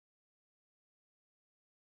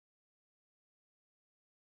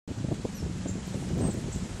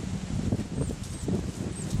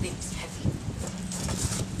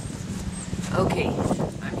Okay,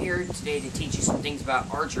 I'm here today to teach you some things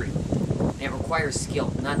about archery. And it requires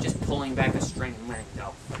skill, not just pulling back a string and letting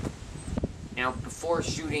go. Now, before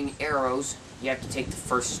shooting arrows, you have to take the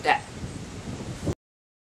first step.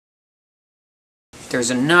 There's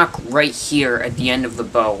a nock right here at the end of the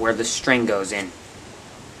bow where the string goes in.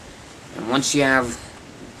 And once you have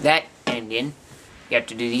that end in, you have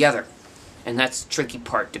to do the other. And that's the tricky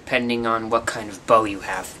part, depending on what kind of bow you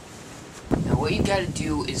have. Now what you gotta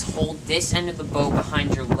do is hold this end of the bow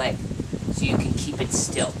behind your leg, so you can keep it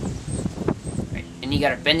still. Right. And you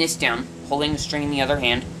gotta bend this down, holding the string in the other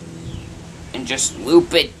hand, and just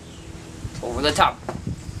loop it over the top,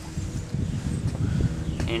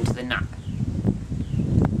 into the knot.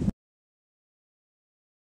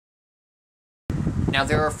 Now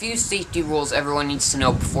there are a few safety rules everyone needs to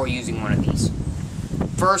know before using one of these.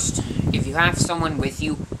 First, if you have someone with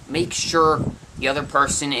you, make sure the other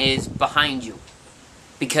person is behind you.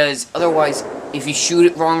 Because otherwise, if you shoot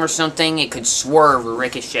it wrong or something, it could swerve or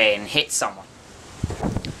ricochet and hit someone.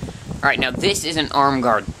 Alright, now this is an arm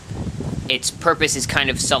guard. Its purpose is kind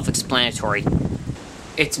of self-explanatory.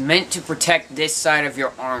 It's meant to protect this side of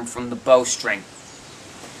your arm from the bowstring.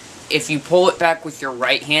 If you pull it back with your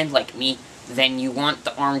right hand, like me, then you want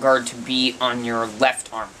the arm guard to be on your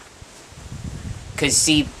left arm. Because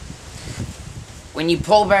see, when you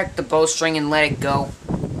pull back the bowstring and let it go,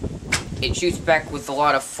 it shoots back with a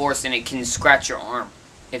lot of force and it can scratch your arm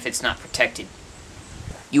if it's not protected.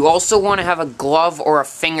 You also want to have a glove or a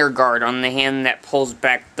finger guard on the hand that pulls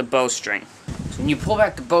back the bowstring. So when you pull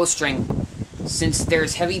back the bowstring, since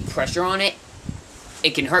there's heavy pressure on it, it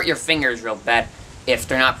can hurt your fingers real bad if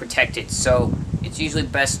they're not protected. So it's usually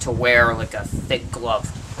best to wear like a thick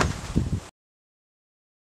glove.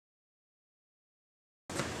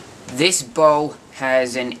 This bow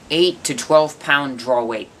has an 8 to 12 pound draw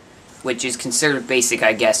weight, which is considered basic,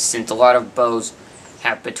 I guess, since a lot of bows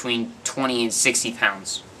have between 20 and 60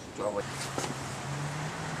 pounds draw weight.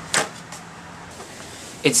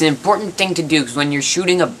 It's an important thing to do because when you're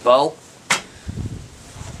shooting a bow,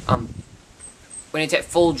 when it's at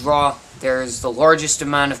full draw, there's the largest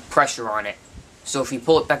amount of pressure on it. So if you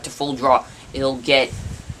pull it back to full draw, it'll get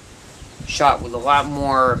shot with a lot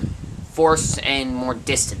more force and more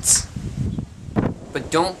distance. But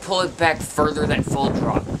don't pull it back further than full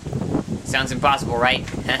draw. Sounds impossible, right?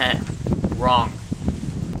 Wrong.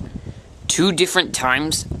 2 different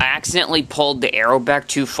times, I accidentally pulled the arrow back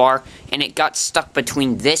too far, and it got stuck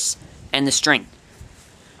between this and the string.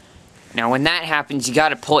 Now when that happens, you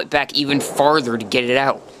gotta pull it back even farther to get it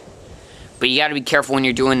out. But you gotta be careful when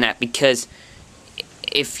you're doing that, because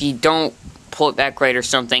if you don't pull it back right or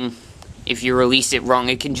something, if you release it wrong,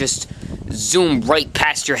 it can just zoom right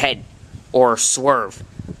past your head or swerve.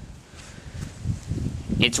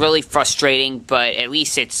 It's really frustrating, but at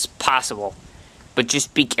least it's possible. But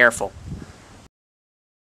just be careful.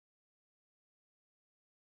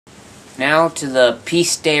 Now to the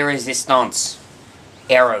piece de resistance,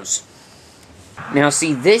 arrows. Now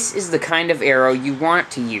see, this is the kind of arrow you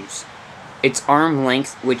want to use. It's arm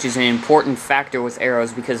length, which is an important factor with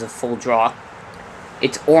arrows because of full draw.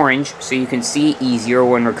 It's orange, so you can see it easier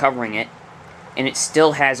when recovering it. And it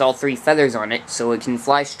still has all 3 feathers on it, so it can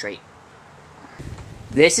fly straight.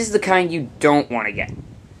 This is the kind you don't want to get.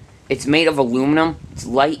 It's made of aluminum, it's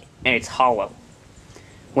light, and it's hollow.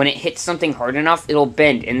 When it hits something hard enough, it'll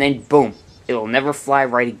bend, and then boom, it'll never fly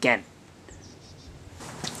right again.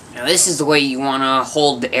 Now this is the way you want to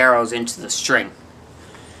hold the arrows into the string.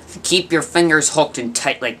 If you keep your fingers hooked and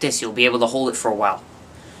tight like this, you'll be able to hold it for a while.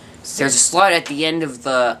 So there's a slot at the end of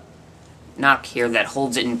the nock here that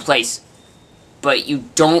holds it in place. But you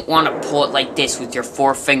don't want to pull it like this with your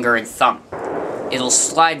forefinger and thumb. It'll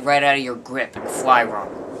slide right out of your grip and fly wrong.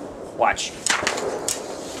 Watch.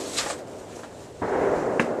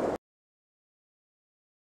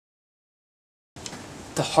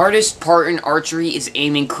 The hardest part in archery is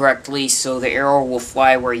aiming correctly so the arrow will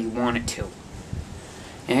fly where you want it to.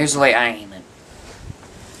 And here's the way I aim it.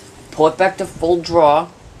 Pull it back to full draw,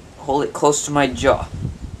 hold it close to my jaw.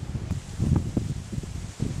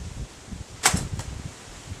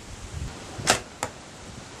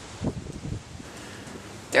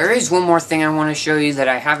 There is one more thing I want to show you that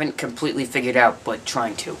I haven't completely figured out, but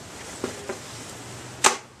trying to.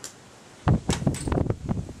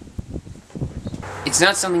 It's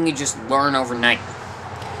not something you just learn overnight.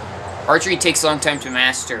 Archery takes a long time to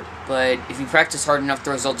master, but if you practice hard enough,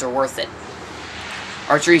 the results are worth it.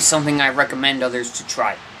 Archery is something I recommend others to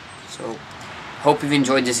try. So, hope you've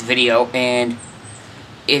enjoyed this video, and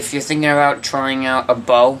if you're thinking about trying out a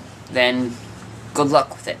bow, then good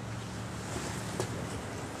luck with it.